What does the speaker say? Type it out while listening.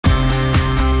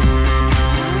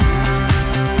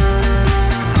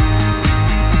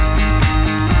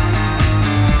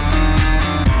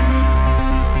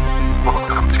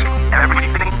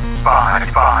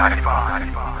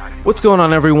What's going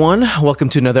on, everyone? Welcome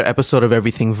to another episode of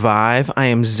Everything Vive. I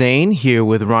am Zane here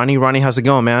with Ronnie. Ronnie, how's it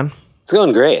going, man? It's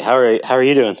going great. How are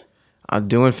you doing? I'm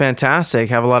doing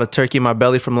fantastic. Have a lot of turkey in my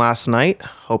belly from last night.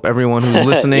 Hope everyone who's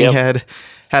listening Yep.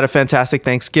 had a fantastic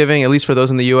Thanksgiving, at least for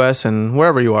those in the U.S. and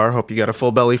wherever you are. Hope you got a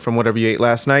full belly from whatever you ate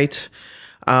last night.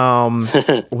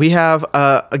 We have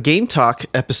a game talk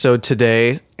episode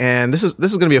today, and this is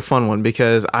going to be a fun one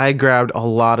because I grabbed a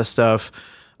lot of stuff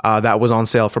that was on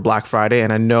sale for Black Friday,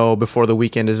 and I know before the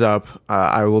weekend is up,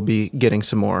 I will be getting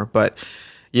some more. But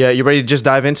yeah, you ready to just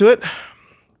dive into it?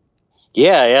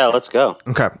 Yeah, let's go.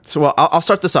 Okay, so I'll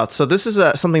start this out. So this is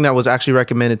something that was actually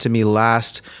recommended to me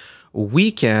last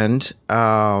weekend,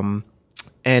 and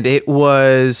it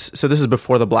was, so this is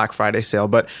before the Black Friday sale,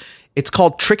 but it's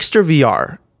called Trickster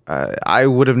VR. I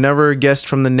would have never guessed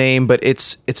from the name, but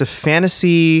it's a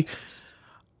fantasy,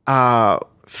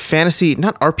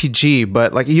 not RPG,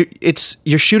 but like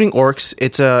you're shooting orcs.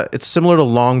 It's similar to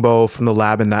Longbow from the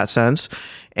lab in that sense,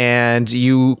 and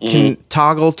you can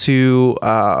toggle to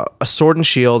a sword and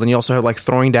shield, and you also have like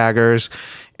throwing daggers,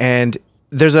 and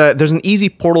there's an easy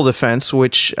portal defense,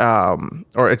 which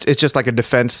or it's just like a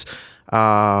defense.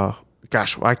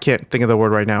 Gosh, I can't think of the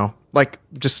word right now. Like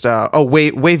just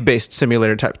wave based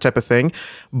simulator type of thing.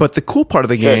 But the cool part of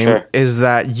the game is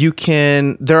that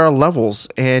there are levels,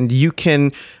 and you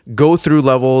can go through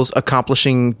levels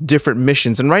accomplishing different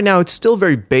missions. And right now it's still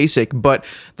very basic, but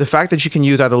the fact that you can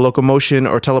use either locomotion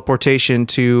or teleportation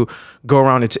to go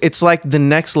around, it's like the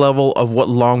next level of what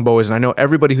Longbow is. And I know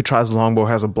everybody who tries Longbow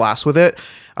has a blast with it,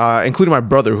 including my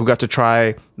brother, who got to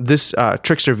try this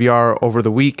Trickster VR over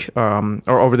the week, or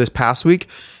over this past week.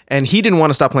 And he didn't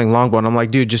want to stop playing Longbow. And I'm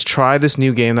like, dude, just try this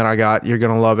new game that I got. You're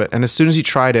going to love it. And as soon as he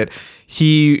tried it,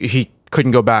 he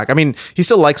couldn't go back. I mean, he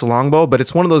still likes Longbow, but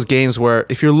it's one of those games where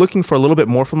if you're looking for a little bit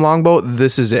more from Longbow,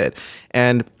 this is it.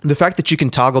 And the fact that you can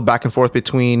toggle back and forth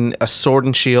between a sword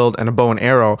and shield and a bow and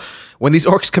arrow, when these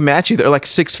orcs come at you, they're like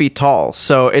 6 feet tall.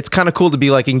 So it's kind of cool to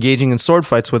be like engaging in sword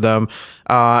fights with them,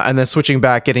 and then switching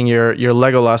back, getting your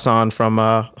Legolas on from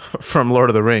Lord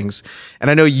of the Rings.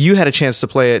 And I know you had a chance to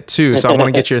play it too, so I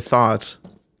want to get your thoughts.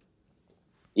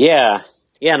 Yeah,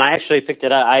 and I actually picked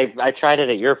it up. I tried it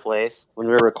at your place when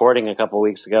we were recording a couple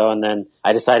weeks ago, and then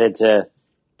I decided to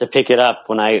pick it up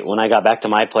when I got back to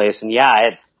my place. And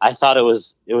yeah, I thought it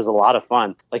was a lot of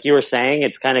fun. Like you were saying,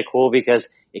 it's kind of cool because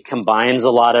it combines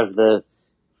a lot of the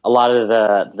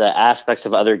aspects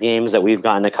of other games that we've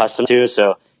gotten accustomed to.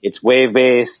 So it's wave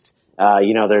based.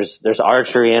 There's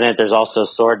archery in it. There's also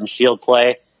sword and shield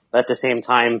play. But at the same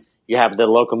time, you have the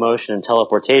locomotion and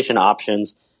teleportation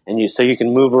options, and you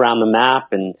can move around the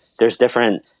map. And there's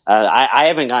different. I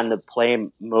haven't gotten to play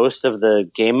most of the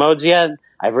game modes yet.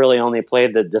 I've really only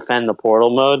played the defend the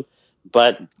portal mode.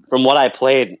 But from what I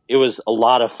played, it was a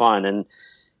lot of fun.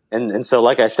 And so,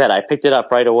 like I said, I picked it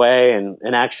up right away. And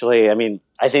actually, I mean,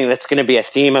 I think that's going to be a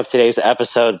theme of today's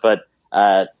episode. But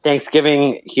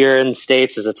Thanksgiving here in the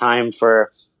States is a time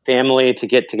for family to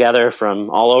get together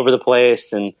from all over the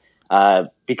place. And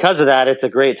because of that, it's a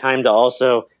great time to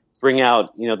also bring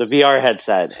out, the VR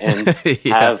headset and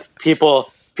have people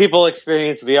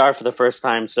experience VR for the first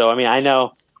time. So, I mean, I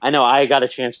know I got a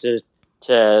chance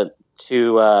to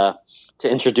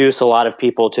introduce a lot of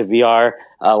people to VR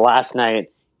last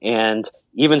night, and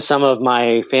even some of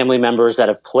my family members that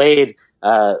have played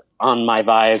on my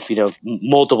Vive,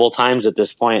 multiple times at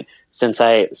this point since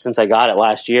I got it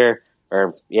last year,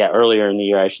 or earlier in the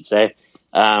year, I should say.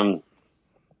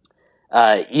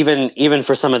 Even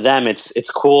for some of them,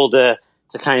 it's cool to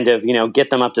kind of, get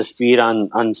them up to speed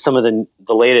on some of the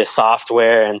latest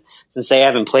software. And since they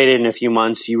haven't played it in a few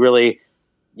months, you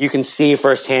can see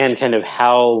firsthand kind of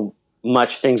how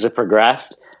much things have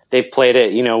progressed. They've played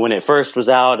it, when it first was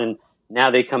out, and now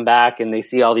they come back and they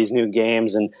see all these new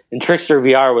games. And Trickster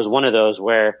VR was one of those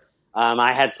where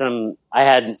I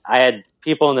had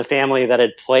people in the family that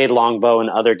had played Longbow and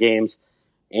other games,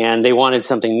 and they wanted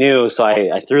something new. So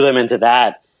I threw them into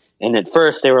that. And at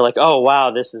first they were like, oh,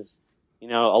 wow, this is, a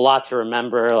lot to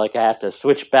remember. Like I have to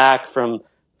switch back from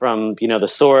the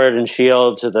sword and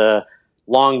shield to the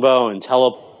Longbow and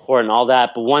teleport and all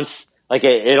that. But once, like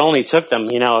it only took them,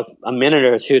 a minute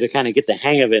or two to kind of get the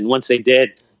hang of it. And once they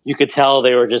did, you could tell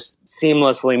they were just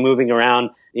seamlessly moving around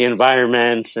the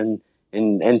environment and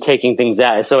taking things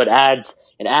out. So it adds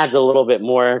a little bit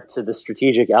more to the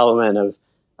strategic element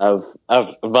of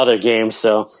other games.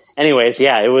 So anyways,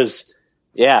 that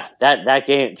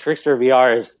game, Trickster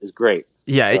VR is great.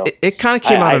 Yeah, so, it kind of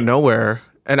came out of nowhere.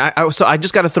 And I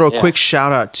just got to throw a quick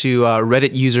shout out to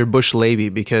Reddit user Bush Levy,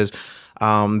 because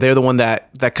they're the one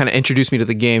that kind of introduced me to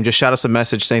the game. Just shot us a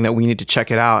message saying that we need to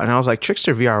check it out. And I was like,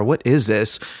 Trickster VR, what is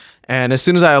this? And as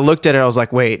soon as I looked at it, I was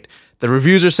like, wait, the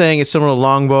reviews are saying it's similar to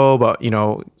longbow, but,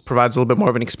 provides a little bit more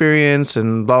of an experience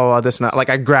and blah, blah, blah, this and that. Like,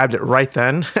 I grabbed it right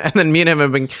then. And then me and him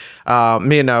have been,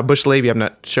 me and Bush Laby, I'm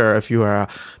not sure if you are a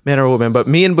man or a woman, but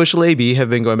me and Bush Laby have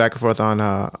been going back and forth on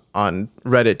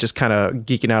Reddit, just kind of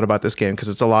geeking out about this game because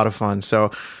it's a lot of fun.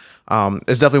 So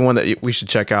it's definitely one that we should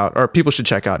check out, or people should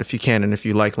check out if you can and if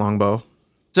you like longbow.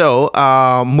 So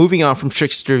moving on from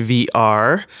Trickster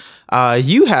VR,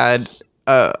 you had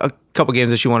a couple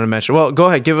games that you wanted to mention. Well, go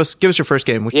ahead, give us your first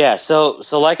game. Yeah, so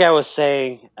like I was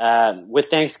saying, with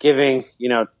Thanksgiving,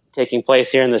 taking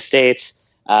place here in the States,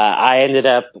 I ended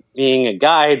up being a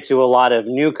guide to a lot of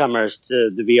newcomers to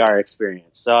the VR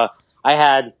experience. So I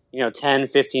had 10,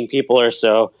 15 people or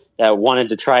so that wanted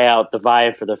to try out the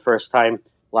Vive for the first time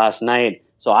last night.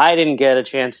 So I didn't get a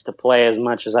chance to play as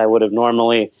much as I would have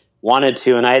normally wanted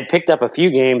to, and I had picked up a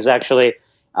few games actually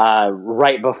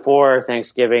right before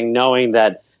Thanksgiving, knowing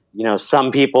that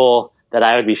some people that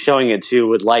I would be showing it to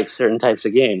would like certain types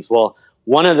of games. Well,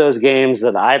 one of those games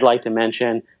that I'd like to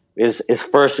mention is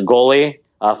First Goalie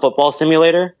Football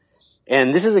Simulator,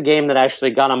 and this is a game that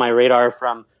actually got on my radar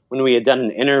from when we had done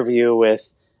an interview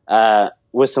with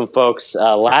some folks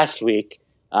last week.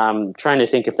 Trying to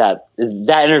think if that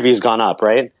interview's gone up,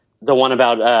 right? The one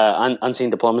about Unseen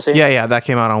Diplomacy. Yeah, that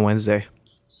came out on Wednesday.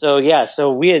 So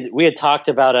we had talked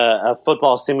about a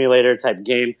football simulator type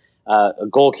game, a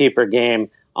goalkeeper game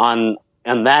on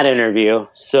that interview.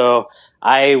 So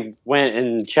I went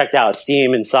and checked out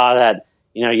Steam and saw that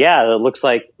it looks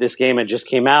like this game had just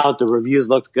came out. The reviews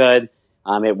looked good.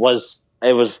 It was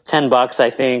 $10, I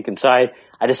think, and so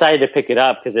I decided to pick it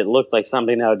up because it looked like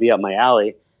something that would be up my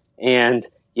alley. And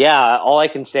yeah, all I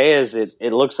can say is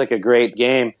it looks like a great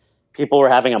game. People were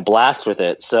having a blast with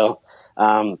it. So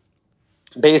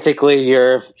basically,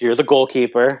 you're the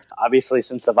goalkeeper. Obviously,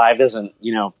 since the Vive doesn't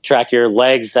track your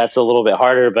legs, that's a little bit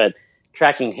harder. But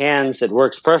tracking hands, it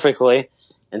works perfectly.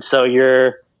 And so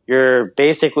you're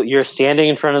standing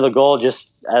in front of the goal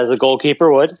just as a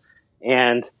goalkeeper would,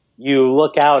 and you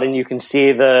look out and you can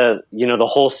see the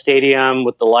whole stadium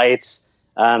with the lights.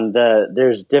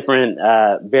 There's different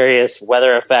various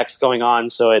weather effects going on,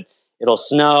 so it'll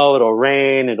snow, it'll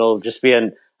rain, it'll just be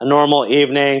a normal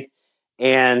evening,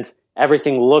 and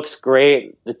everything looks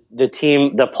great.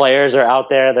 The players are out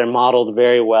there; they're modeled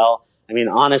very well. I mean,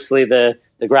 honestly, the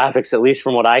graphics, at least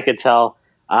from what I could tell,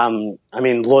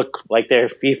 look like they're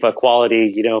FIFA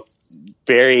quality.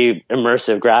 Very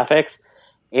immersive graphics,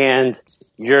 and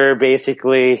you're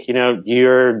basically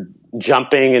you're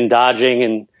jumping and dodging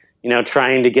and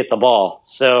trying to get the ball.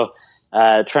 So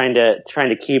trying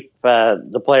to keep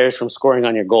the players from scoring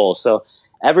on your goal. So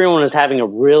everyone was having a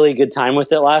really good time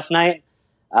with it last night.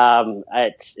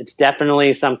 It's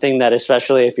definitely something that,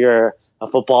 especially if you're a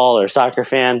football or soccer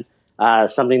fan,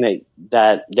 something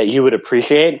that you would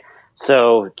appreciate.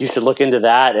 So you should look into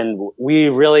that. And we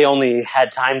really only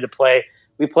had time to play.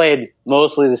 We played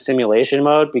mostly the simulation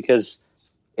mode because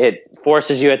it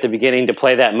forces you at the beginning to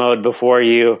play that mode before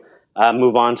you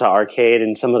move on to arcade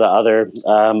and some of the other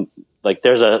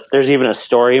there's even a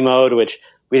story mode which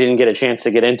we didn't get a chance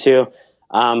to get into,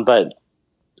 but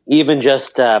even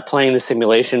just playing the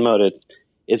simulation mode,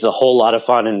 it's a whole lot of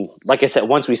fun. And like I said,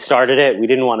 once we started it, we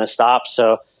didn't want to stop.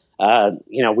 So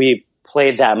we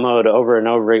played that mode over and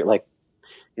over.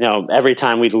 Every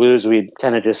time we'd lose, we'd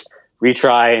kind of just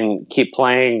retry and keep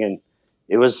playing, and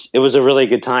it was a really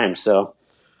good time. So.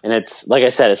 And it's, like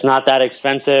I said, it's not that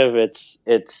expensive. It's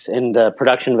and the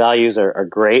production values are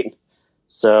great.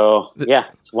 So yeah,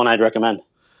 it's one I'd recommend.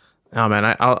 Oh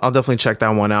man, I'll definitely check that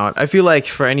one out. I feel like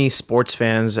for any sports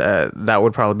fans, that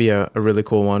would probably be a really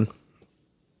cool one.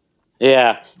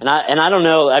 Yeah, and I don't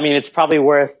know. I mean, it's probably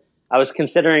worth. I was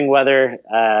considering whether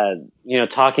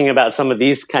talking about some of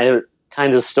these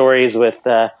kinds of stories with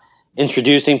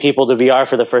introducing people to VR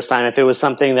for the first time, if it was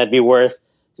something that'd be worth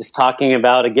just talking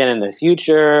about again in the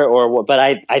future, but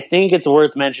I think it's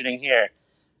worth mentioning here.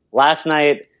 Last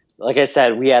night, like I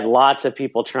said, we had lots of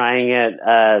people trying it.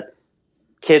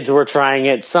 Kids were trying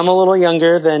it, some a little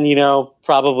younger than,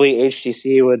 probably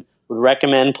HTC would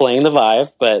recommend playing the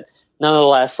Vive, but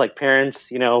nonetheless, like parents,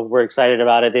 were excited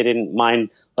about it. They didn't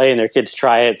mind letting their kids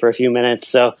try it for a few minutes.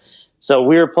 So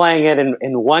we were playing it,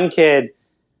 and one kid,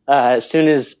 as soon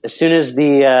as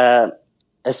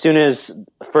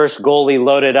first goalie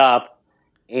loaded up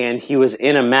and he was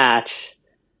in a match,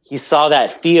 he saw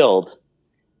that field,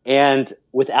 and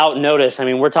without notice, I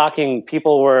mean, we're talking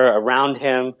people were around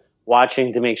him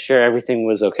watching to make sure everything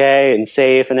was okay and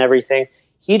safe and everything.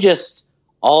 He just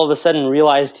all of a sudden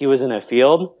realized he was in a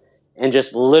field and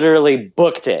just literally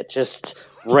booked it,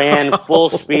 just ran full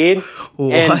speed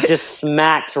and What? just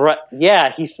smacked right.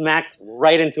 Yeah, he smacked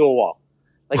right into a wall.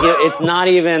 Like it's not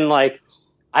even like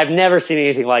I've never seen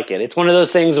anything like it. It's one of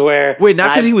those things where Wait, not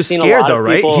because I've he was seen a scared lot though, of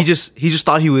right? people- He just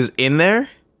thought he was in there.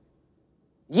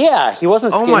 Yeah, he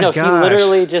wasn't Oh scared. my No, gosh. he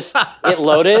literally just it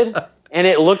loaded and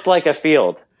it looked like a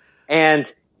field.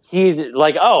 And he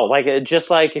like just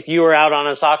like if you were out on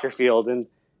a soccer field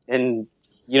and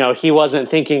you know, he wasn't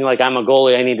thinking like I'm a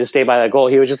goalie, I need to stay by that goal.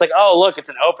 He was just like, "Oh, look, it's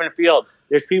an open field.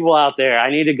 There's people out there. I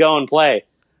need to go and play."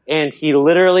 And he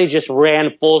literally just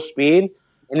ran full speed,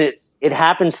 and it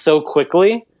happened so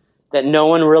quickly that no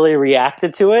one really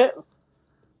reacted to it.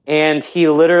 And he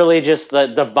literally just the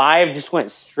vibe just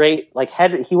went straight like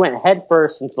he went head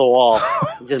first into the wall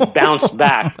and just bounced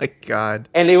back. My God.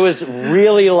 And it was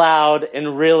really loud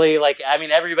and really like I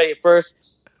mean everybody at first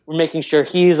were making sure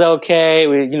he's okay.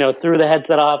 We threw the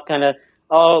headset off kind of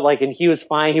and he was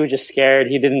fine. He was just scared.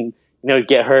 He didn't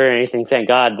get hurt or anything, thank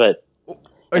God. But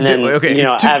and then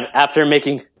after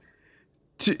making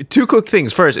two quick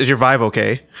things. First, is your Vive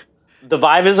okay? the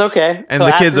Vive is okay. And So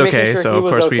the kid's after making okay, sure so he of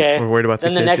was course okay, we're worried about the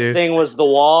then the kid next too. thing was the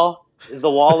wall. Is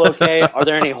the wall okay? Are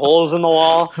there any holes in the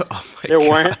wall? Oh my There gosh.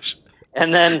 weren't.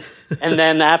 And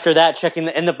then after that, checking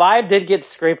and the Vive did get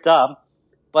scraped up,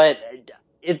 but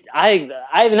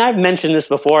I've mentioned this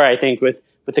before. I think with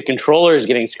the controllers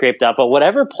getting scraped up, but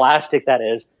whatever plastic that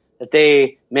is that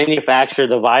they manufacture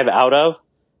the Vive out of,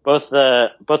 both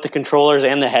the controllers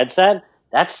and the headset,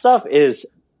 that stuff is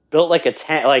built like a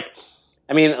tank.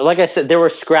 Like I said, there were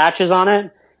scratches on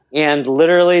it, and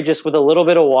literally just with a little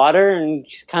bit of water and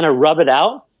kind of rub it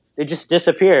out, they just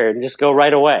disappear and just go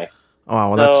right away. Oh,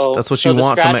 wow, well, that's what you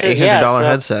want from an $800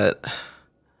 headset.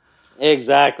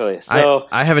 Exactly. So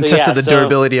I haven't tested the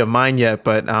durability of mine yet,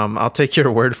 but I'll take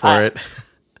your word for it.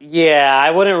 Yeah,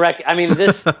 I wouldn't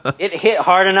this it hit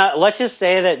hard enough. Let's just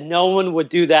say that no one would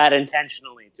do that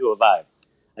intentionally to a Vive.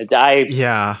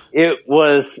 It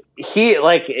was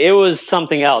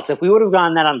something else. If we would have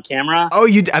gotten that on camera. Oh,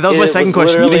 that was my second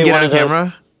question. You didn't get it on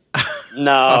camera?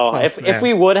 No. If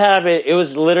we would have it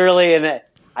was literally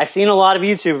I've seen a lot of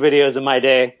YouTube videos in my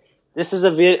day. This is a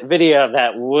video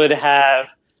that would have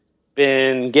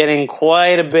been getting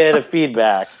quite a bit of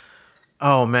feedback.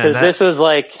 Oh man, because this was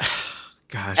like,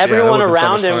 gosh, everyone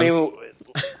around him.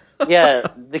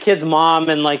 The kid's mom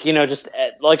and just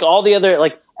like all the other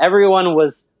everyone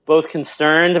was both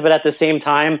concerned, but at the same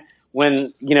time, when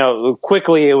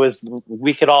quickly it was,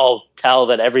 we could all tell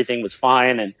that everything was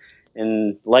fine,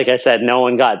 and like I said, no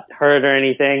one got hurt or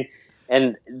anything,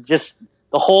 and just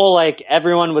the whole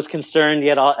everyone was concerned,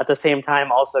 yet at the same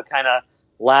time also kind of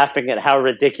laughing at how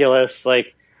ridiculous.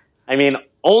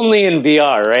 Only in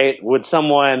VR, right? Would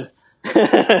someone?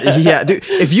 Yeah, dude.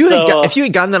 If you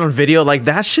had gotten that on video,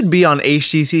 that should be on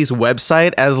HTC's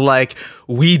website as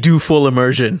we do full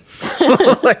immersion.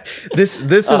 This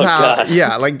is how. Gosh.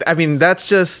 Yeah, that's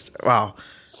just wow.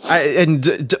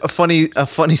 A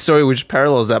funny story which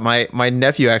parallels that. My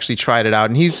nephew actually tried it out,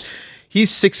 and he's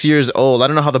 6 years old. I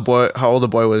don't know how old the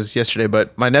boy was yesterday,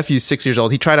 but my nephew's 6 years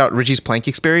old. He tried out Richie's Plank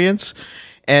experience,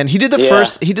 and he did the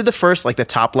first. He did the first the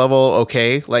top level.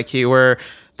 Okay,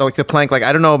 the plank.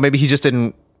 I don't know. Maybe he just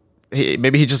didn't.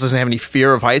 Maybe he just doesn't have any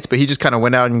fear of heights. But he just kind of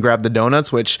went out and grabbed the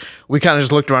donuts, which we kind of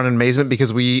just looked around in amazement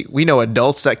because we know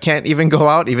adults that can't even go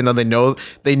out, even though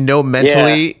they know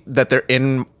mentally that they're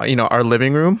in our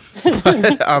living room.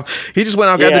 But, he just went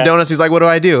out and grabbed the donuts. He's like, "What do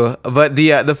I do?" But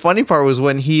the funny part was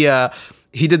when he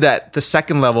did that the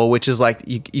second level, which is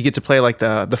you get to play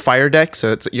the fire deck.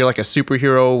 So you're like a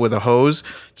superhero with a hose,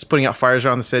 just putting out fires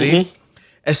around the city. Mm-hmm.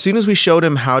 As soon as we showed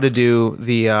him how to do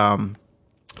the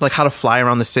how to fly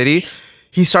around the city,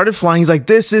 he started flying. He's like,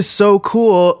 "This is so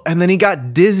cool!" And then he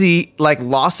got dizzy,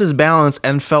 lost his balance,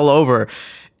 and fell over.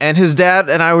 And his dad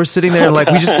and I were sitting there, we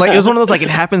just it was one of those it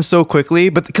happened so quickly,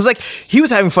 but because he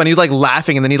was having fun, he was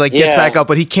laughing, and then he gets back up,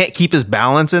 but he can't keep his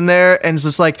balance in there, and it's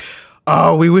just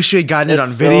oh, we wish we had gotten it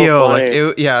on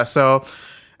video. So.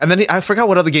 And then I forgot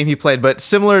what other game he played, but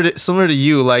similar to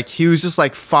you, he was just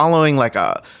following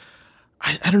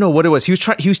I don't know what it was. He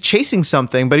was chasing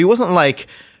something, but he wasn't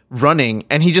running,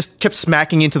 and he just kept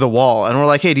smacking into the wall. And we're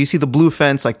like, "Hey, do you see the blue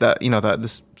fence?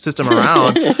 This system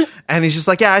around?" And he's just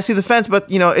 "Yeah, I see the fence, but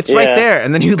it's right there."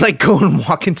 And then he would go and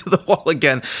walk into the wall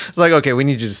again. It's "Okay, we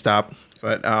need you to stop."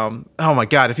 But oh my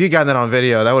God, if you had gotten that on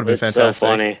video, that would have been fantastic. So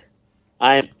funny.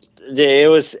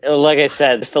 It was like I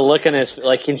said, just the look in his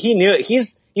and he knew it.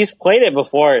 He's played it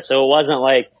before, so it wasn't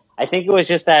I think it was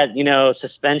just that,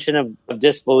 suspension of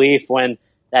disbelief when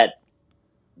that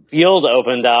field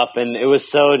opened up, and it was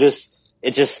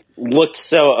it just looked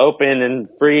so open and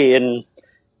free, and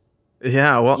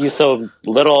Yeah, well, he's so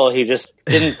little, he just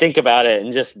didn't think about it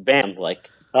and just bam, like,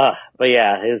 but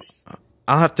yeah,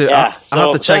 I'll have to yeah.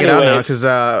 I'll have to check it out now anyways, because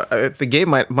the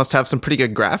game must have some pretty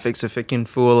good graphics if it can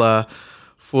fool a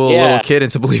little yeah. kid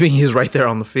into believing he's right there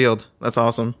on the field. That's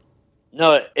awesome.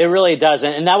 No, it really does.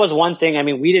 And that was one thing. I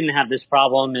mean, we didn't have this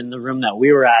problem in the room that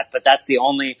we were at, but that's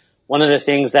one of the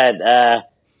things that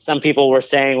some people were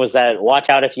saying was that watch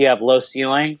out if you have low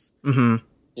ceilings. Mm-hmm.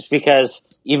 Just because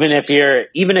even if you're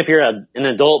an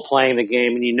adult playing the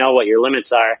game and you know what your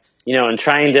limits are, and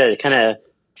trying to kind of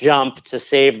jump to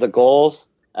save the goals,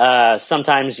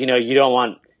 sometimes, you don't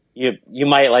want, you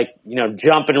might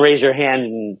jump and raise your hand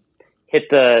and hit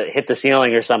the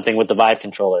ceiling or something with the Vive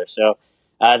controller. So,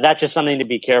 that's just something to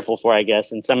be careful for, I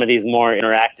guess, in some of these more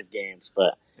interactive games.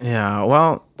 But yeah,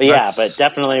 well, but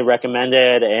definitely recommend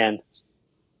it. And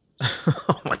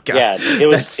oh my god, yeah, it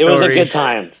was a good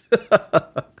time.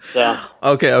 So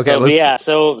okay.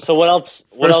 So what else?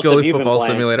 What else have you been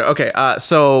playing? Simulator. Okay,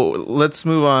 so let's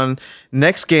move on.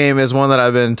 Next game is one that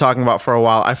I've been talking about for a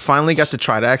while. I finally got to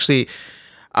try it. I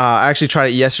actually tried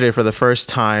it yesterday for the first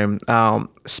time.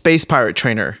 Space Pirate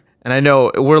Trainer. And I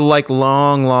know we're like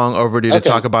long overdue to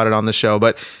talk about it on the show,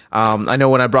 but I know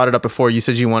when I brought it up before, you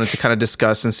said you wanted to kind of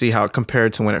discuss and see how it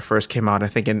compared to when it first came out. I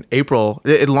think in April,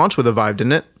 it launched with a Vive,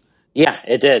 didn't it? Yeah,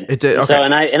 it did. It did. Okay. So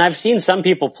I've seen some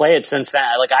people play it since then.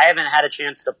 Like I haven't had a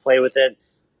chance to play with it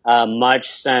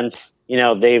much since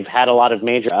they've had a lot of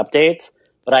major updates,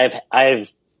 but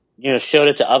I've showed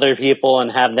it to other people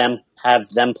and have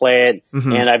them play it,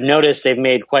 and I've noticed they've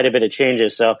made quite a bit of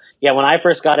changes. So yeah, when I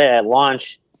first got it at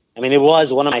launch, I mean, it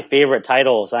was one of my favorite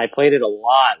titles. I played it a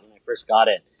lot when I first got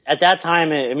it. At that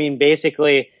time, I mean,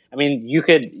 basically, you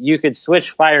could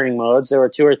switch firing modes. There were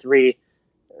 2 or 3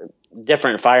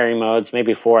 different firing modes,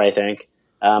 maybe 4, I think.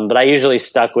 But I usually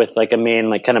stuck with like a main,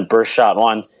 like kind of burst shot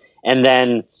one. And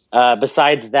then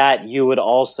besides that, you would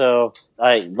also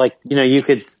you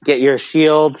could get your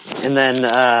shield, and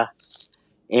then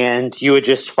and you would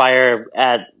just fire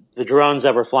at the drones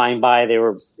that were flying by.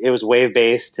 It was wave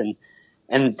based, and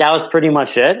that was pretty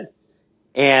much it.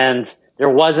 And there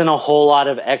wasn't a whole lot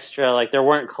of extra, like there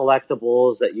weren't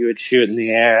collectibles that you would shoot in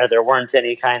the air. There weren't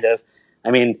any kind of,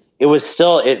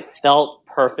 it felt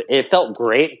perfect. It felt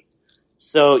great.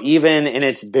 So even in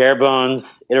its bare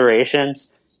bones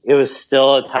iterations, it was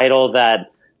still a title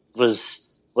that was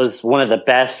one of the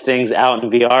best things out in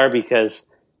VR, because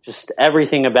just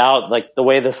everything about like the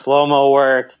way the slow-mo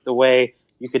worked, the way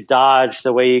you could dodge,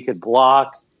 the way you could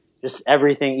block, just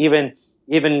everything,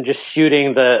 even just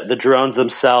shooting the drones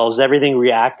themselves, everything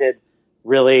reacted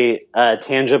really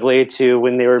tangibly to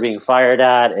when they were being fired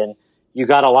at, and you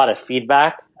got a lot of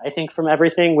feedback, I think, from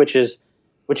everything, which is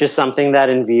something that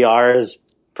in VR is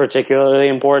particularly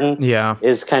important. Yeah,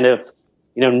 is kind of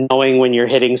knowing when you're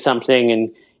hitting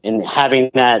something and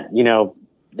having that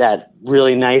that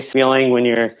really nice feeling when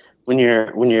you're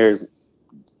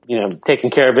taking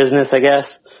care of business, I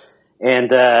guess, and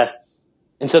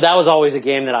so that was always a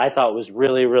game that I thought was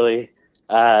really, really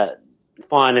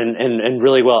fun and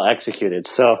really well executed.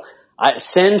 So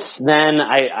since then,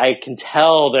 I can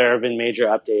tell there have been major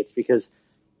updates, because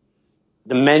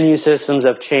the menu systems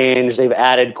have changed. They've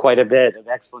added quite a bit of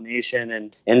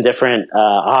explanation and different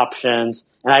options.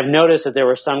 And I've noticed that there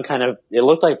were some kind of, it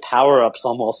looked like power-ups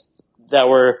almost, that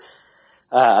were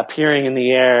appearing in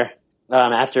the air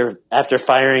after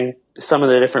firing some of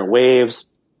the different waves.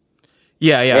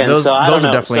 Yeah. Those are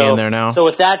definitely in there now. So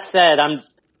with that said, I'm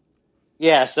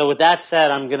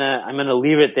gonna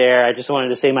leave it there. I just wanted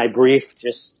to say my brief,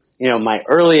 my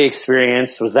early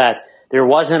experience was that there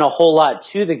wasn't a whole lot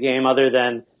to the game other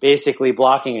than basically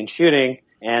blocking and shooting,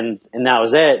 and that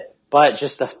was it. But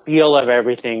just the feel of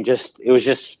everything, it was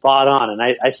just spot on, and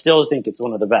I still think it's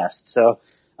one of the best. So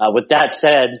with that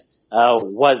said,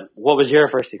 what was your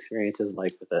first experiences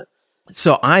like with it?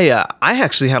 So I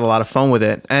actually had a lot of fun with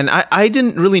it, and I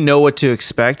didn't really know what to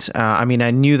expect. I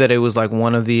knew that it was like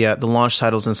one of the launch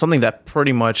titles, and something that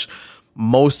pretty much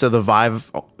most of the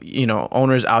Vive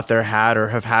owners out there had or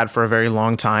have had for a very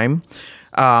long time.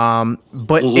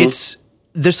 But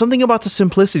there's something about the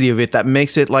simplicity of it that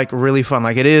makes it like really fun.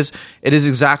 Like it is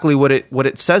exactly what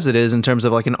it says it is in terms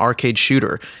of like an arcade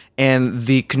shooter, and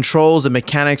the controls and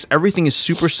mechanics, everything is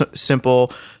super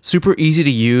simple, super easy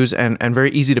to use, and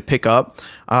very easy to pick up.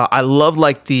 I love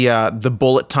like the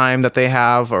bullet time that they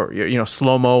have, or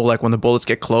slow-mo, like when the bullets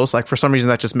get close. Like for some reason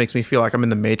that just makes me feel like I'm in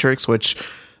the Matrix, which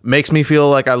makes me feel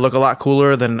like I look a lot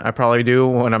cooler than I probably do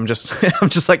when I'm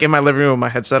just like in my living room with my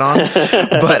headset on.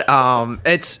 But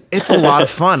it's a lot of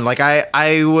fun. Like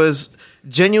I was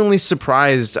genuinely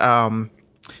surprised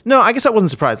No, I guess I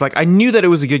wasn't surprised. Like I knew that it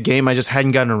was a good game. I just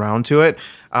hadn't gotten around to it.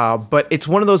 But it's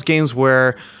one of those games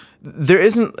where there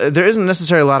isn't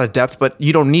necessarily a lot of depth, but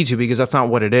you don't need to because that's not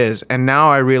what it is. And now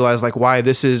I realize like why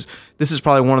this is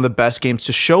probably one of the best games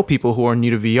to show people who are new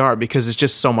to VR because it's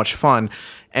just so much fun.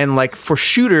 And like for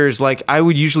shooters, like I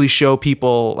would usually show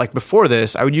people like before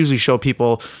this, I would usually show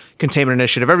people Containment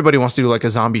Initiative. Everybody wants to do like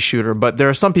a zombie shooter, but there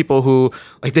are some people who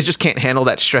like they just can't handle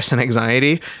that stress and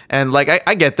anxiety. And like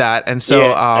I get that. And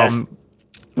so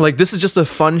like this is just a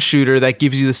fun shooter that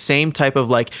gives you the same type of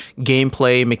like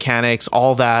gameplay mechanics,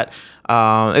 all that.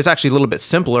 It's actually a little bit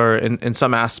simpler in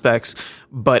some aspects,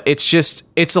 but it's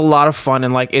a lot of fun.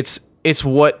 And like it's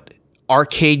what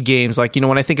arcade games, like, you know,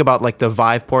 when I think about like the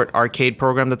Viveport arcade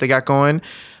program that they got going,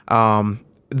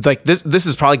 like this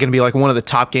is probably going to be like one of the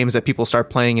top games that people start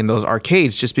playing in those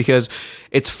arcades just because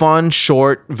it's fun,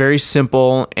 short, very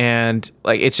simple, and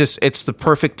like it's the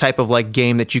perfect type of like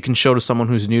game that you can show to someone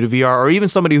who's new to VR or even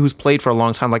somebody who's played for a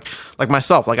long time like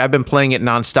myself. Like I've been playing it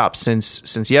nonstop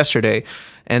since yesterday.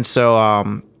 And so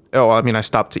I mean I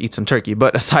stopped to eat some turkey,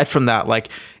 but aside from that, like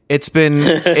it's been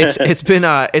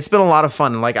a lot of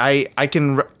fun. Like I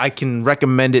can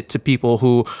recommend it to people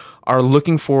who are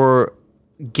looking for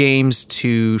games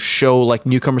to show like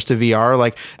newcomers to VR.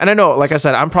 Like, and I know, like I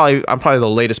said, I'm probably the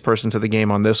latest person to the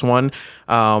game on this one.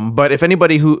 But if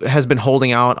anybody who has been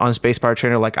holding out on Space Pirate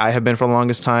Trainer, like I have been for the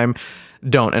longest time,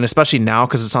 don't. And especially now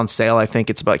because it's on sale, I think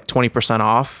it's like 20%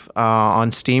 off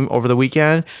on Steam over the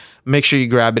weekend. Make sure you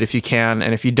grab it if you can,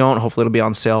 and if you don't, hopefully it'll be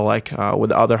on sale like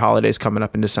with the other holidays coming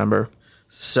up in December.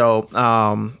 So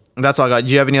that's all I got.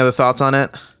 Do you have any other thoughts on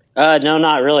it? No,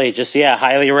 not really. Just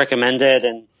highly recommended,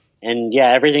 and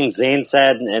everything Zane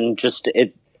said, and just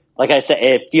it, like I said,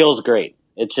 it feels great.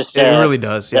 It's just it really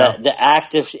does. Yeah, the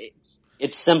active.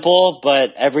 It's simple,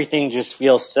 but everything just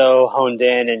feels so honed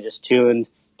in and just tuned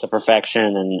to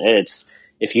perfection. And it's,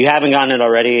 if you haven't gotten it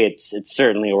already, it's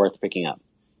certainly worth picking up.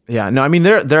 Yeah, no, I mean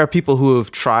there are people who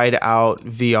have tried out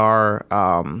VR,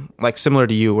 like similar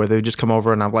to you, where they've just come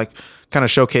over and I've like kind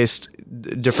of showcased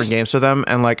different games for them,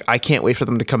 and like I can't wait for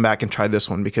them to come back and try this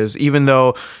one because even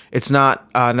though it's not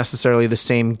necessarily the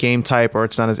same game type or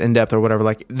it's not as in depth or whatever,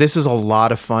 like this is a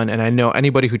lot of fun, and I know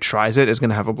anybody who tries it is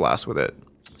going to have a blast with it.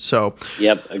 So,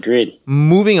 yep, agreed.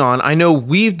 Moving on, I know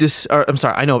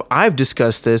I know I've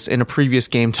discussed this in a previous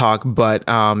game talk, but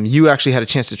you actually had a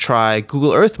chance to try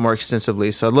Google Earth more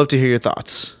extensively, so I'd love to hear your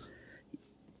thoughts.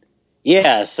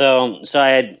 Yeah, so I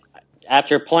had,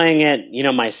 after playing it, you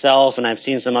know, myself, and I've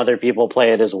seen some other people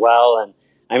play it as well, and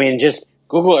I mean, just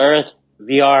Google Earth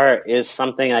VR is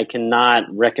something I cannot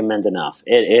recommend enough.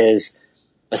 It is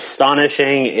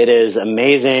astonishing. It is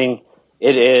amazing.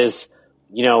 It is,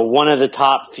 you know, one of the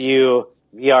top few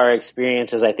VR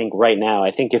experiences, I think, right now.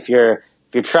 I think if you're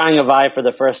trying a Vive for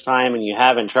the first time and you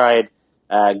haven't tried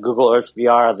Google Earth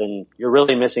VR, then you're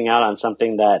really missing out on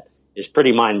something that is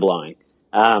pretty mind-blowing.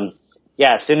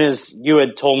 As soon as you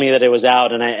had told me that it was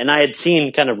out, and I had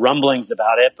seen kind of rumblings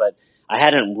about it, but I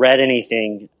hadn't read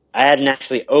anything. I hadn't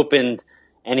actually opened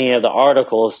any of the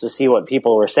articles to see what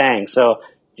people were saying. So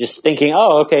just thinking,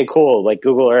 oh, okay, cool, like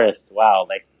Google Earth, wow,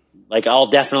 like I'll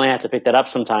definitely have to pick that up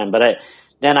sometime. But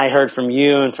then I heard from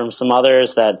you and from some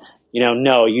others that, you know,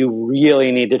 no, you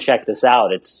really need to check this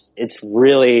out. It's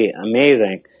really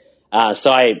amazing.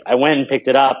 So I went and picked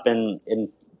it up and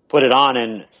put it on,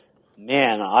 and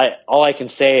man, all I can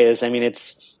say is, I mean,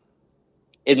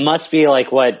 it must be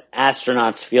like what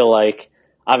astronauts feel like,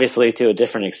 obviously to a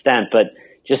different extent, but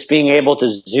just being able to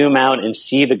zoom out and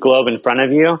see the globe in front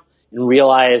of you and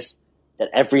realize that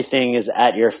everything is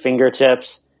at your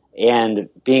fingertips, and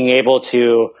being able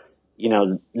to, you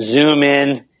know, zoom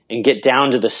in and get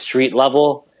down to the street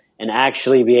level and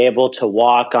actually be able to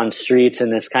walk on streets in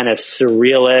this kind of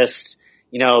surrealist,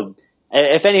 you know,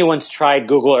 if anyone's tried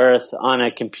Google Earth on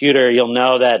a computer, you'll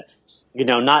know that, you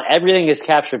know, not everything is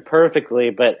captured perfectly,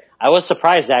 but I was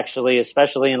surprised actually,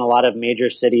 especially in a lot of major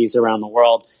cities around the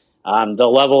world, the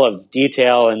level of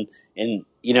detail and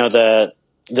you know, the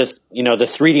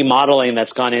 3D modeling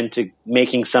that's gone into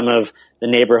making some of the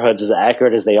neighborhoods as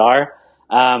accurate as they are.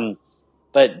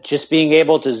 But just being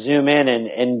able to zoom in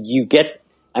and you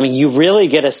really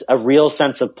get a real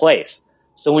sense of place.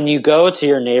 So when you go to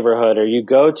your neighborhood or you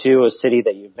go to a city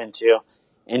that you've been to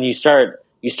and you start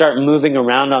moving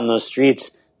around on those streets,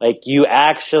 like you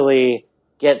actually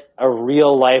get a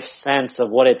real life sense of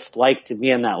what it's like to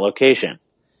be in that location.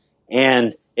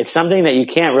 And it's something that you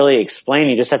can't really explain.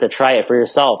 You just have to try it for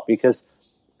yourself, because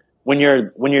when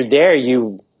you're there,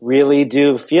 you really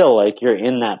do feel like you're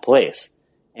in that place.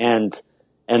 And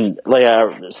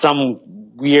like some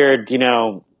weird, you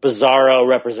know, bizarro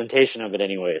representation of it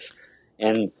anyways.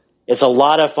 And it's a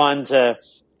lot of fun to,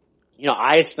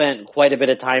 I spent quite a bit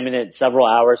of time in it, several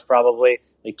hours probably,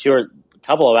 like a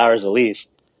couple of hours at least,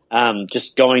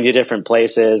 just going to different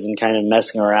places and kind of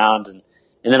messing around. And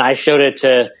then I showed it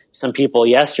to some people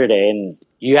yesterday, and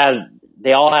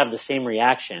they all have the same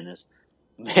reaction as,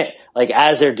 like,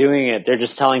 as they're doing it, they're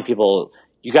just telling people,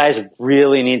 you guys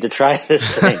really need to try this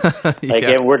thing.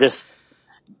 And we're just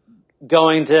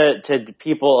going to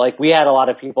people, like, we had a lot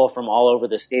of people from all over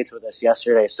the States with us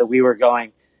yesterday. So we were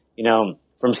going,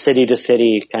 from city to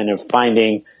city, kind of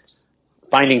finding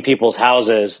people's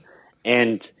houses.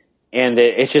 And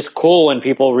it's just cool when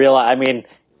people realize, I mean,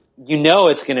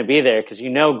 it's going to be there because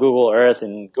Google Earth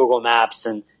and Google Maps,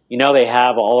 and they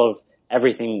have all of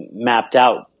everything mapped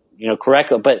out,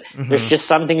 correctly. But there's just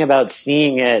something about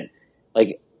seeing it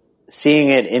in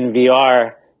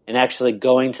VR and actually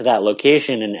going to that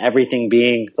location and everything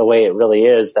being the way it really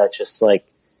is. That's just like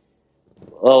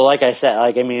I said,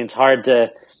 it's hard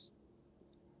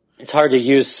to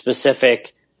use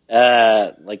specific,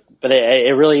 but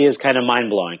it really is kind of mind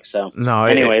blowing. So no,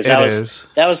 anyways,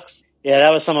 that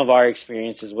was some of our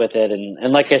experiences with it.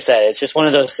 And like I said, it's just one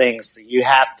of those things that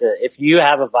if you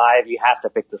have a Vive, you have to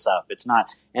pick this up. It's not,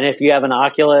 and if you have an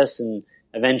Oculus, and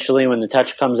eventually when the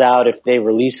Touch comes out, if they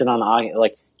release it on,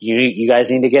 you guys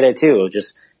need to get it too.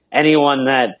 Just anyone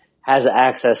that has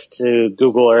access to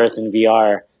Google Earth and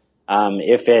VR,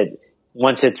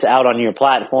 once it's out on your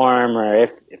platform, or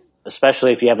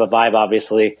especially if you have a Vive,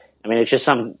 obviously, it's just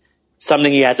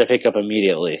something you have to pick up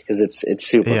immediately because it's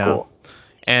super cool.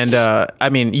 And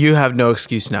you have no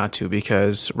excuse not to,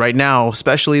 because right now,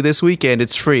 especially this weekend,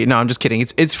 it's free. No, I'm just kidding.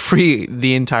 It's free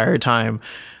the entire time.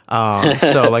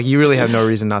 So you really have no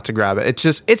reason not to grab it. It's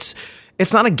just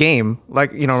it's not a game,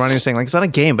 Ronnie was saying, it's not a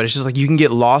game, but it's just you can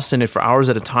get lost in it for hours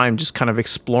at a time, just kind of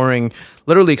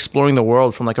literally exploring the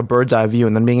world from a bird's eye view,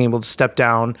 and then being able to step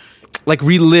down,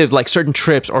 relive certain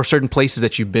trips or certain places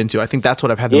that you've been to. I think that's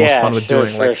what I've had the most fun with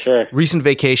doing. Sure. Recent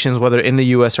vacations, whether in the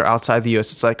US or outside the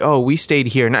US, it's we stayed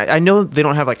here. And I know they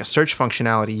don't have a search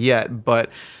functionality yet,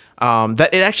 but that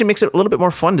it actually makes it a little bit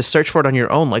more fun to search for it on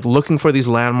your own, looking for these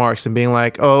landmarks and being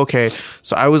oh, okay,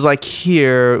 so I was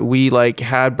here, we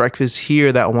had breakfast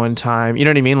here that one time. You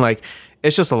know what I mean?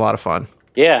 It's just a lot of fun.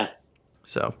 Yeah.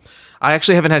 So I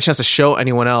actually haven't had a chance to show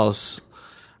anyone else,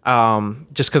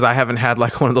 just because I haven't had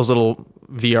one of those little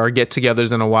VR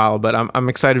get-togethers in a while, but I'm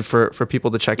excited for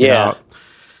people to check it out.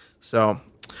 So,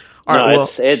 all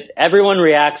right. Everyone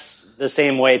reacts the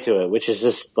same way to it, which is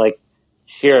just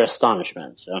sheer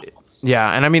astonishment. So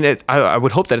yeah, and I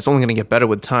would hope that it's only going to get better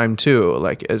with time too,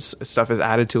 as stuff is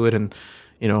added to it, and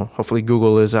hopefully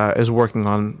Google is working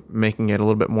on making it a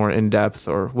little bit more in depth,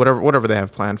 or whatever they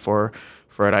have planned for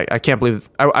it. I can't believe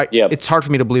it's hard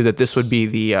for me to believe that this would be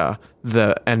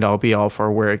the end all be all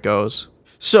for where it goes.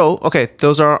 So, okay,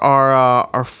 those are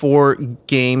our 4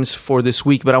 games for this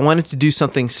week, but I wanted to do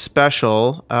something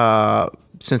special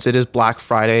since it is Black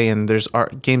Friday and there's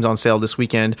games on sale this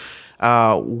weekend.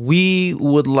 We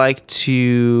would like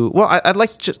to, I'd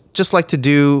like just like to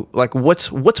do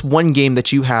what's one game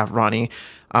that you have, Ronnie,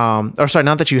 or sorry,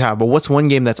 not that you have, but what's one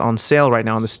game that's on sale right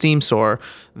now on the Steam store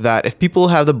that if people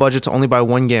have the budget to only buy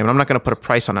one game, and I'm not going to put a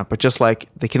price on it, but just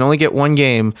they can only get one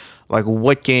game,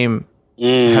 what game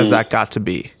has that got to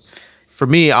be? For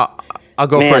me, I'll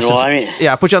go first. Well,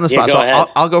 I put you on the spot, so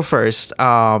I'll go first.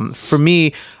 For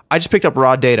me, I just picked up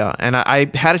Raw Data, and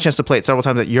I had a chance to play it several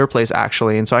times at your place,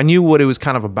 actually, and so I knew what it was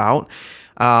kind of about.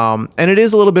 And it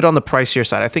is a little bit on the pricier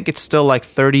side. I think it's still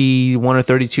 $31 or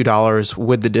 $32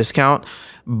 with the discount.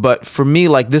 But for me,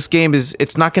 this game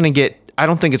it's not going to get, I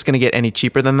don't think it's going to get any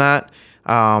cheaper than that.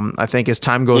 I think as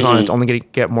time goes on, it's only going to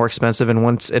get more expensive. And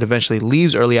once it eventually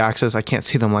leaves early access, I can't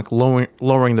see them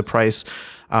lowering the price.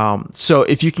 So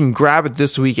if you can grab it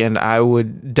this weekend, I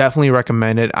would definitely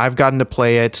recommend it. I've gotten to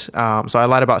play it. So I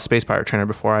lied about Space Pirate Trainer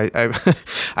before. I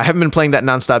I haven't been playing that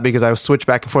nonstop because I switched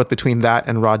back and forth between that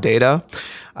and Raw Data.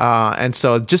 And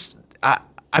so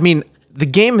the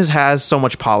game has so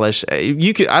much polish. I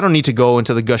don't need to go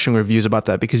into the gushing reviews about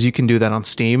that because you can do that on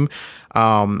Steam.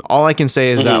 All I can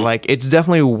say is that it's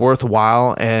definitely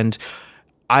worthwhile. And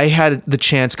I had the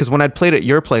chance, because when I'd played at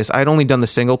your place, I'd only done the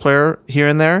single player here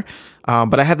and there.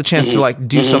 But I had the chance to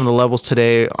do some of the levels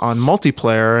today on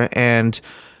multiplayer, and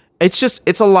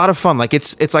it's a lot of fun.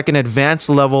 It's an advanced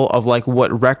level of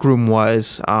what Rec Room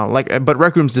was. But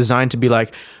Rec Room's designed to be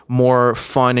more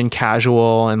fun and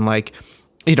casual, and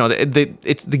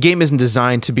the game isn't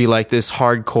designed to be this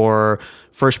hardcore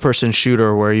first-person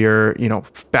shooter where you're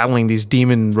battling these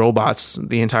demon robots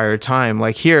the entire time.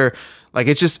 Here,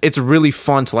 it's really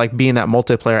fun to be in that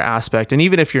multiplayer aspect, and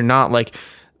even if you're not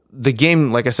the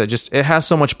game, like I said, just it has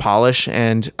so much polish,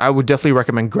 and I would definitely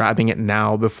recommend grabbing it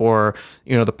now before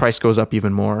the price goes up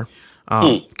even more.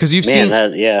 Because you've seen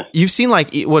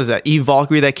like what is that Eve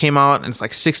Valkyrie that came out and it's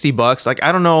like $60. Like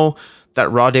I don't know that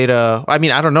raw data. I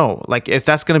mean I don't know like if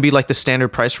that's going to be like the standard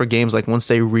price for games like once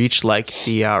they reach like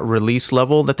the release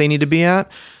level that they need to be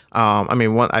at. I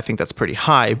mean I think that's pretty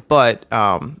high, but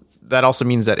that also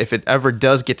means that if it ever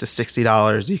does get to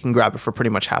 $60, you can grab it for pretty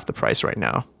much half the price right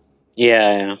now.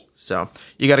 Yeah. So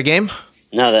you got a game?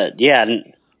 No,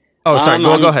 Oh, sorry.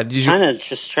 Go ahead. Did you kind of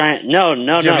just trying? No.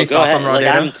 Go ahead. On raw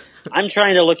data? I'm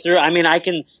trying to look through. I mean, I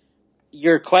can.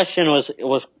 Your question was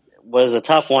a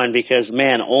tough one because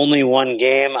man, only one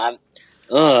game.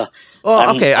 Well,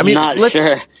 okay. I mean, let's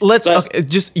okay,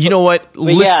 just what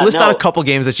list out a couple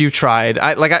games that you've tried.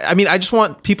 I just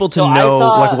want people to know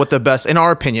like what the best, in our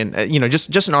opinion,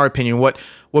 just in our opinion, what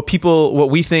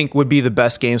we think would be the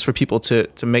best games for people to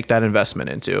make that investment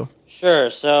into.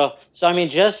 Sure. So I mean,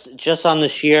 just on the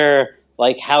sheer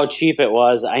like how cheap it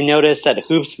was, I noticed that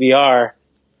Hoops VR,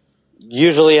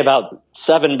 usually about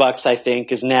 $7, I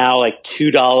think, is now like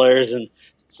 $2 and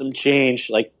some change,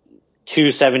 like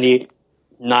 $2.79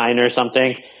 or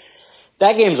something.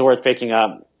 That game's worth picking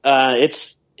up.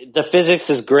 The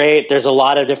physics is great. There's a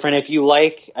lot of different. If you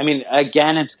like, I mean,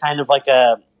 again, it's kind of like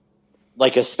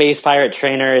a space pirate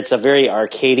trainer. It's a very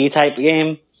arcadey type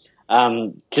game.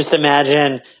 Just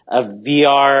imagine a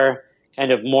VR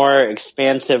kind of more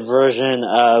expansive version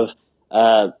of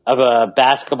a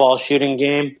basketball shooting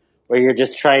game where you're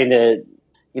just trying to,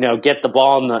 get the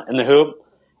ball in the hoop.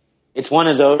 It's one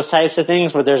of those types of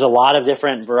things where there's a lot of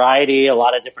different variety, a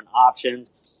lot of different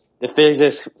options. The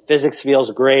physics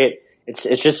feels great. It's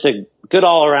just a good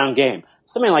all around game.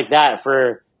 Something like that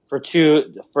for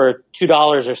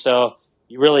 $2 or so,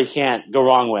 you really can't go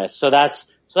wrong with. So that's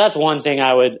one thing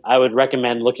I would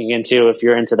recommend looking into if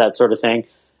you're into that sort of thing.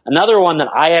 Another one that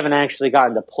I haven't actually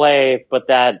gotten to play, but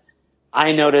that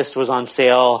I noticed was on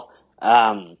sale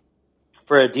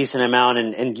for a decent amount,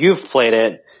 and you've played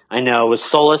it, I know, was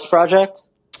Solus Project.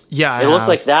 Yeah, it looked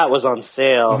like that was on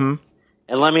sale. Mm-hmm.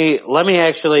 And let me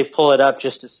actually pull it up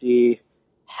just to see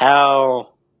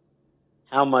how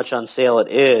much on sale it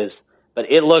is.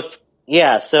 But it looked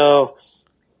right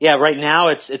now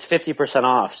it's 50%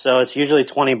 off. So it's usually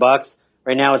 $20.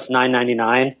 Right now it's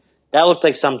 $9.99. That looked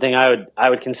like something I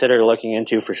would consider looking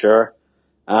into for sure.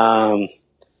 And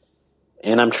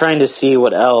I'm trying to see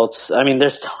what else. I mean,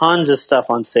 there's tons of stuff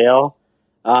on sale.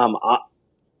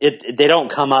 They don't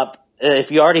come up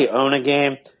if you already own a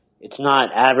game. It's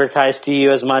not advertised to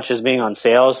you as much as being on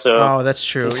sale. So, that's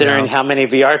true. Considering how many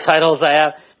VR titles I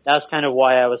have, that's kind of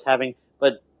why I was having.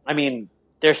 But I mean,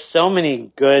 there's so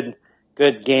many good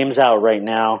games out right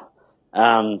now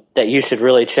that you should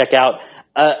really check out.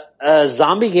 A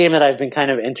zombie game that I've been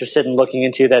kind of interested in looking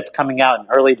into that's coming out in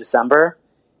early December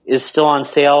is still on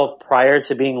sale prior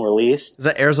to being released. Is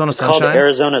that Arizona Sunshine? It's called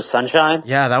Arizona Sunshine.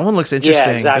 Yeah, that one looks interesting.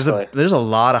 Yeah, exactly. There's a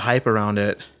lot of hype around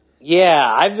it. Yeah,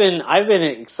 I've been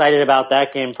excited about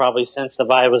that game probably since the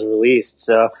Vive was released.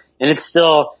 So, and it's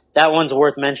still, that one's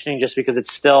worth mentioning just because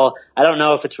it's still, I don't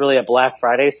know if it's really a Black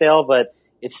Friday sale, but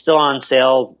it's still on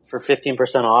sale for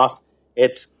 15% off.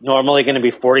 It's normally going to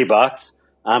be $40,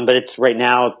 but it's right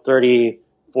now $34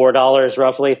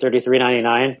 roughly,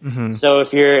 $33.99. Mm-hmm. So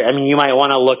you might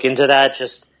want to look into that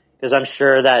just because I'm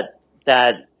sure that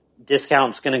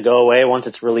discount's going to go away once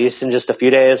it's released in just a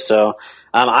few days. So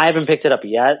I haven't picked it up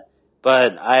yet,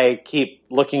 but I keep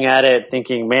looking at it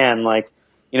thinking, man, like,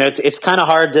 it's kind of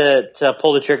hard to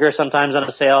pull the trigger sometimes on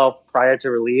a sale prior to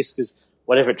release because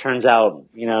what if it turns out,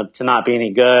 to not be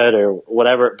any good or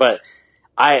whatever. But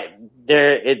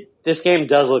this game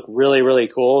does look really, really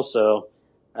cool. So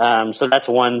that's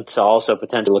one to also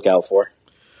potentially look out for.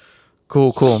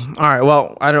 Cool. All right.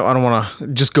 Well, I don't want to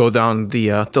just go down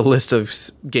the list of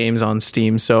games on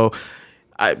Steam. So,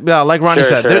 like Ronnie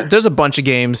said, sure. There's a bunch of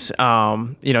games.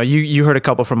 You heard a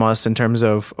couple from us in terms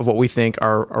of what we think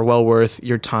are well worth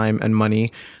your time and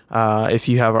money. If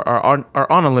you are on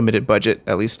a limited budget,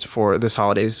 at least for this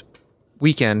holidays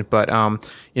weekend. But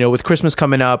with Christmas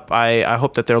coming up, I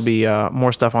hope that there'll be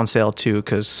more stuff on sale too,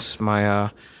 because my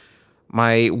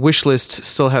wish list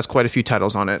still has quite a few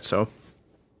titles on it. So.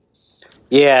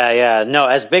 Yeah. No,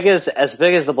 as big as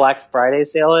the Black Friday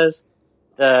sale is,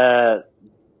 the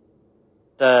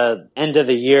end of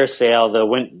the year sale,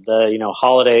 the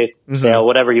holiday sale,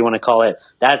 whatever you want to call it,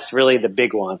 that's really the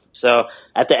big one. So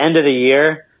at the end of the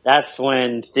year, that's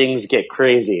when things get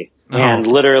crazy. And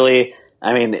literally,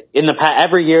 I mean, in the past,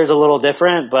 every year is a little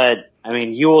different, but I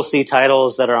mean, you will see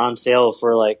titles that are on sale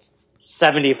for like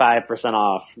 75%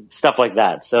 off, stuff like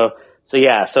that. So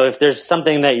yeah, so if there's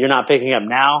something that you're not picking up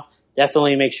now,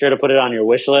 definitely make sure to put it on your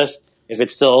wish list if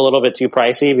it's still a little bit too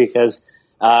pricey, because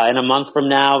in a month from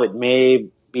now, it may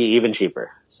be even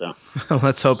cheaper. So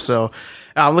let's hope so.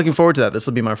 I'm looking forward to that. This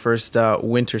will be my first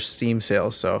winter Steam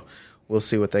sale, so we'll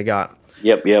see what they got.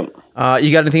 Yep. You got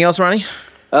anything else, Ronnie?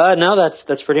 No,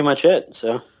 that's pretty much it.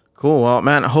 So cool. Well,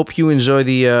 man, I hope you enjoy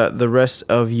the rest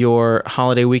of your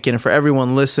holiday weekend. And for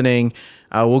everyone listening,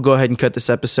 we'll go ahead and cut this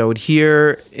episode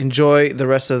here. Enjoy the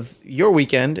rest of your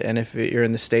weekend, and if you're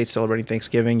in the States celebrating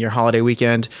Thanksgiving, your holiday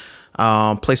weekend.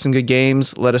 Play some good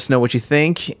games. Let us know what you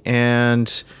think.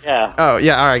 And yeah. All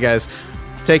right, guys.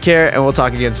 Take care, and we'll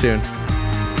talk again soon.